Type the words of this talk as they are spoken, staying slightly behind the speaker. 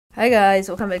Hi guys,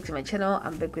 welcome back to my channel.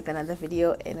 I'm back with another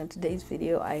video, and in today's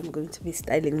video I am going to be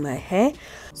styling my hair.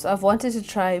 So I've wanted to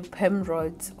try perm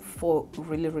rods for a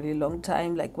really long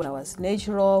time, like when I was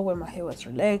natural, when my hair was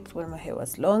relaxed, when my hair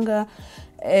was longer,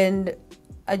 and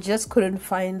I just couldn't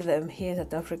find them here in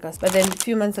South Africa. But then a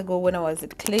few months ago when I was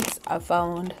at Clicks, I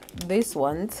found these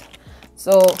ones.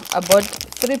 So I bought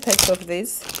 3 packs of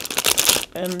this,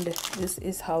 and this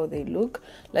is how they look.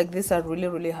 Like, these are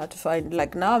really hard to find.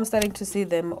 Like, now I'm starting to see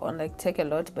them on like Take a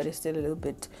Lot, but it's still a little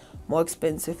bit more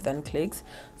expensive than Clicks.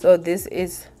 So this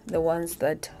is the ones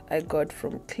that I got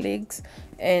from Clicks,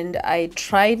 and I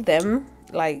tried them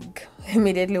like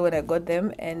immediately when I got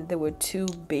them, and they were too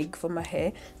big for my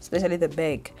hair, especially the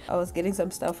back. I was getting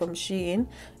some stuff from SHEIN,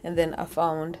 and then I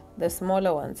found the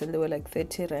smaller ones, and they were like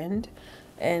 30 rand,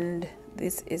 and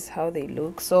this is how they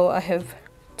look. So I have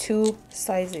 2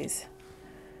 sizes.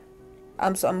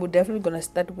 So I'm definitely gonna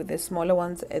start with the smaller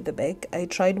ones at the back. I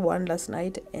tried one last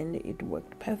night and it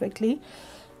worked perfectly,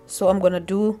 so I'm gonna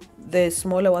do the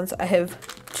smaller ones. I have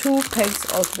 2 packs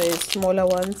of the smaller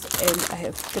ones and I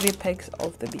have 3 packs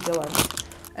of the bigger ones,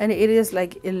 and it is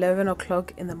like 11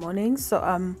 o'clock in the morning, so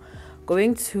I'm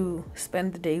going to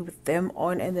spend the day with them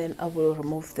on, and then I will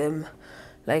remove them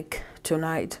like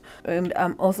tonight. And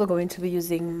I'm also going to be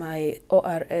using my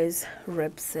ORS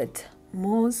Wrap Set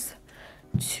Mousse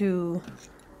to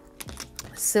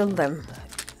seal them,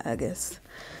 I guess.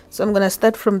 So I'm gonna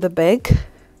start from the back.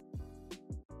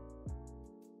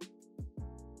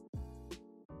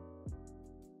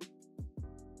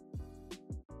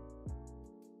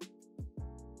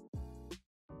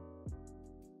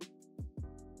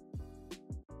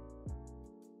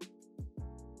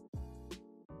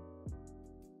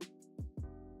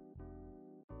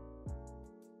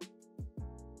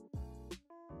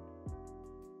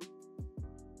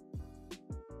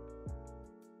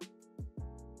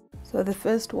 So the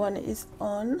first one is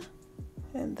on,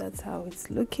 and that's how it's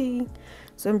looking.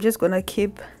 So I'm just gonna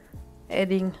keep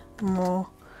adding more.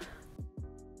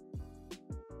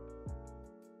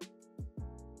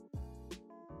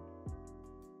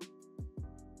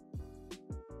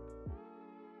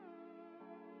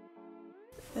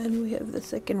 And we have the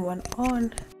second one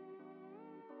on.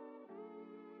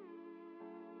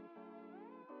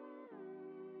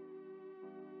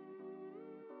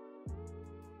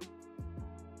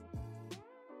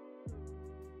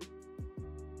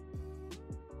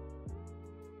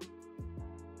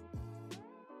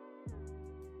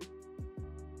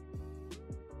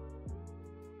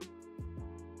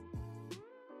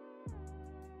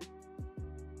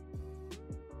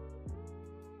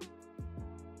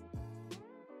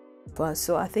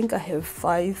 So I think I have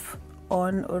 5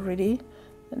 on already,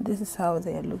 and this is how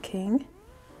they are looking.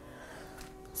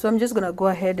 So I'm just gonna go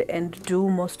ahead and do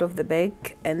most of the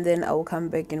back, and then I will come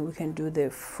back and we can do the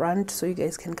front, so you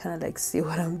guys can kind of like see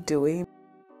what I'm doing.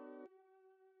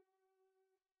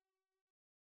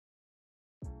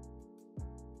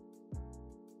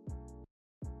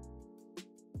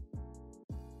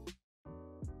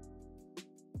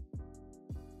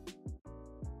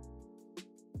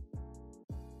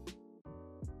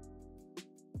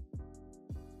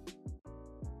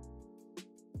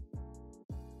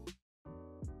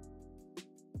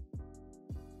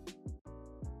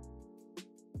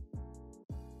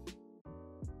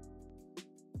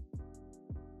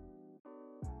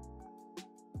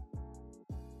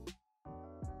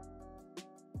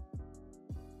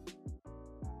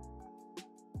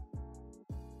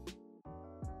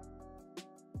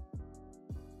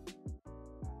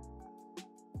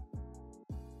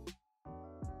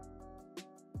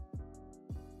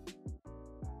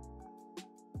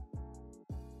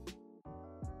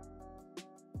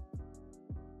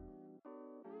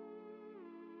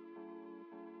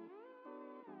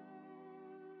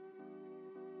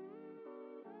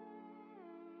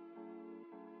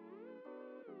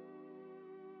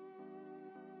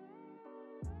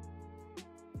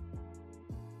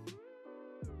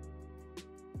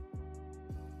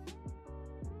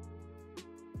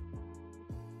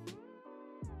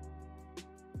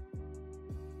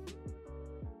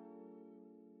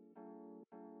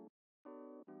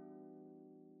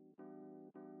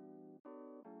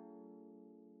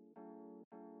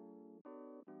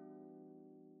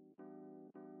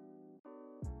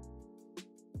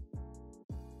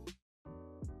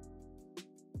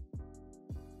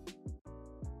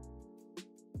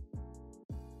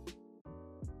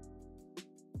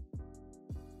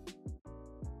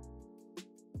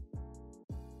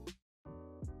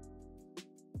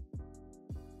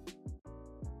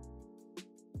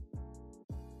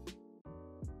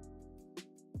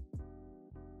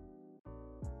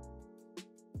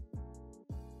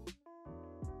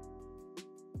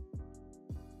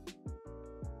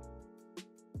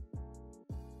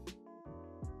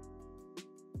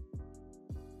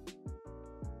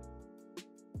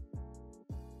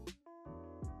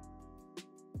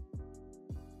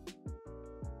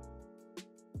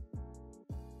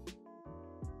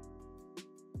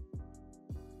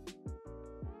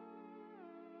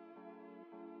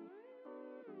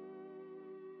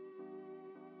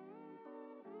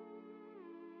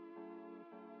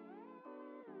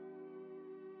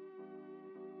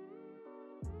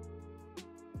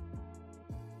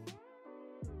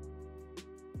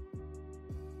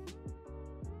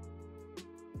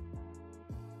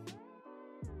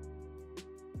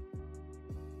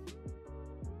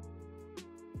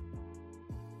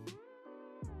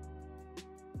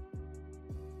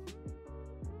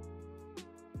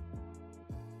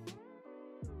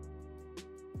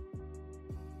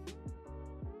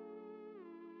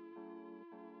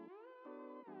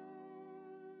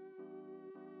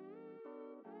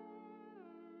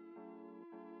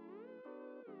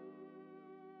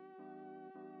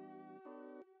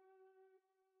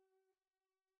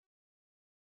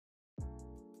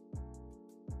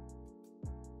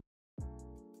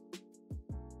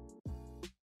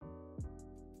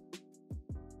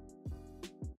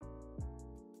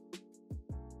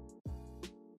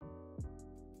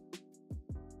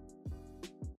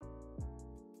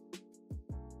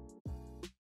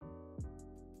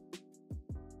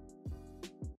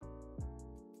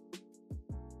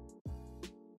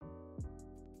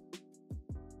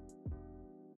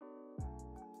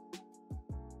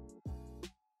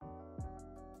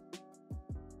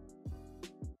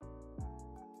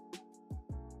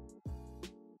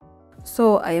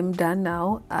 So I am done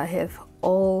now. I have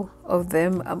all of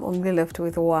them. I'm only left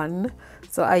with one.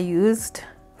 So I used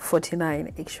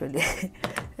 49 actually.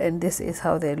 And this is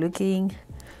how they're looking.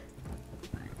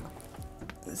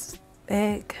 This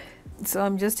bag. So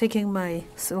I'm just taking my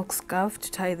silk scarf to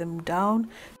tie them down.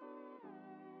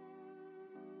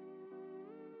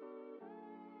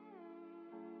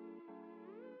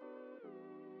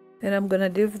 And I'm gonna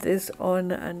leave this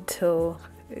on until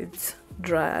it's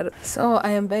dry. So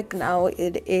I am back now.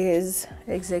 It is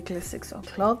exactly 6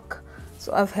 o'clock.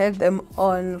 So I've had them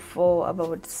on for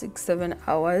about 6-7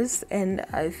 hours, and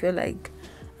I feel like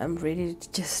I'm ready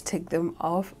to just take them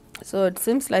off. So it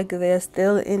seems like they're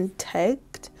still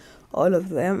intact, all of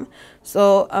them.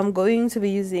 So I'm going to be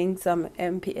using some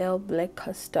MPL Black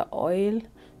Castor Oil.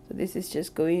 So this is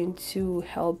just going to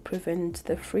help prevent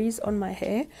the frizz on my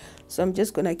hair. So I'm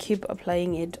just gonna keep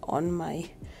applying it on my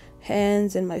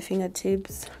hands and my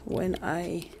fingertips when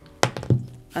I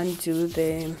undo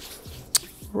the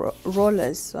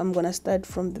rollers. So I'm gonna start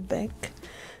from the back.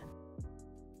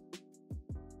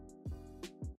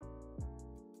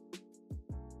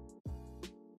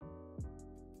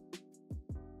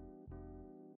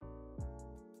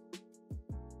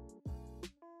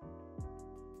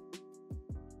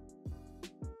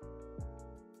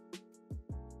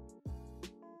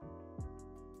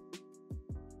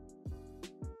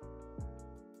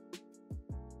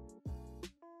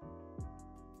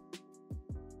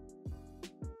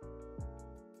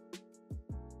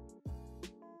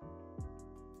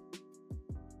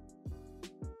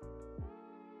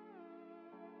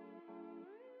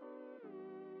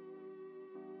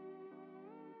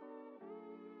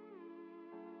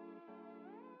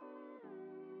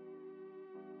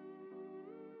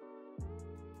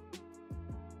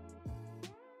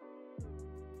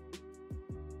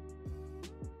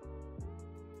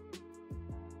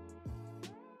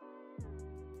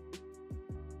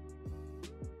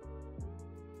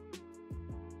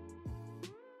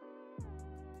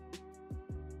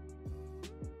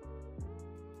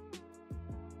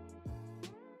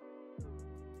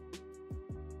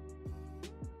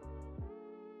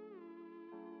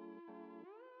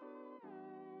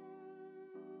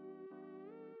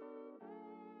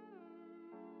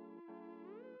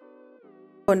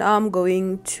 So now I'm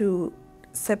going to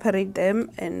separate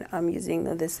them, and I'm using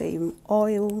the same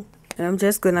oil, and I'm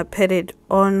just gonna pat it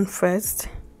on first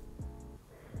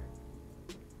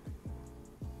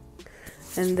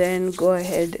and then go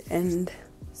ahead and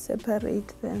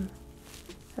separate them.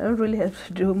 I don't really have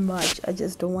to do much. I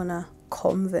just don't want to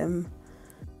comb them.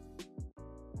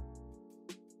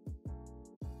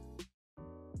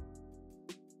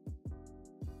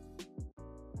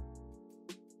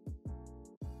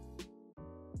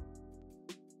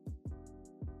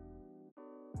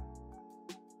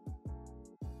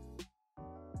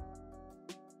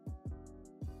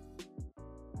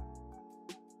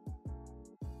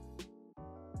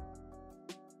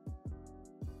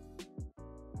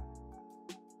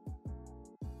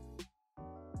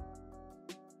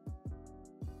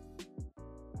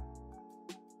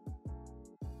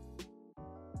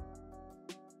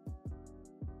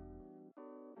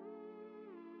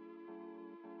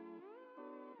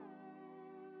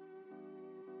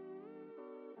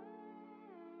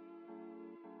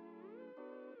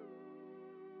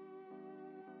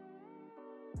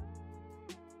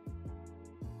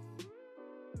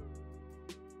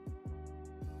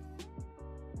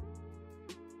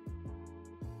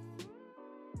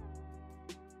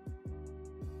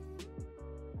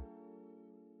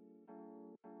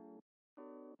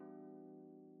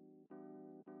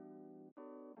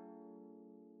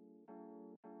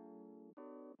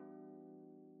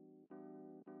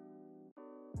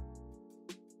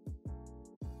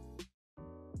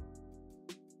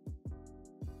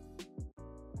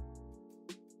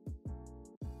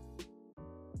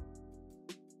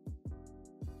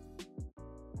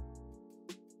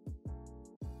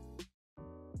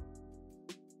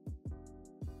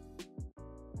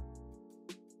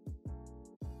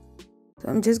 So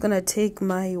I'm just gonna take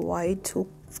my white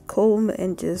tooth comb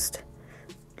and just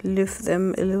lift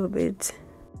them a little bit.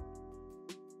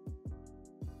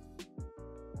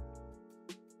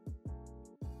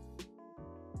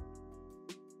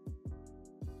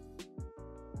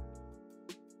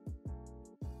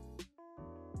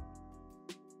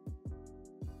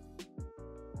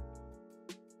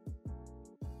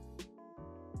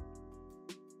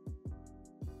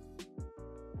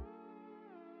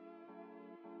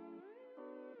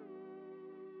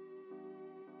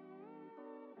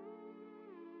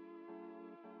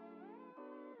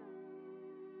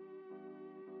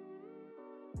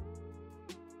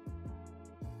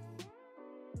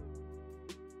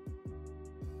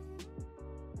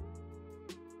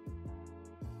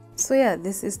 So yeah,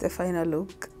 this is the final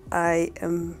look. I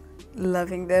am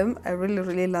loving them. I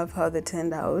really love how they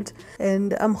turned out,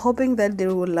 and I'm hoping that they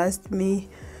will last me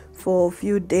for a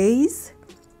few days,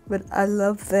 but I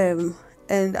love them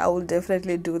and I will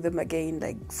definitely do them again,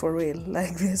 like for real.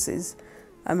 Like, this is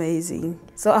amazing.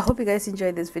 So I hope you guys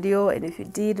enjoyed this video, and if you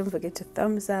did, don't forget to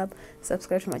thumbs up,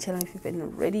 subscribe to my channel if you've been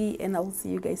already, and I will see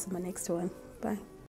you guys in my next one. Bye.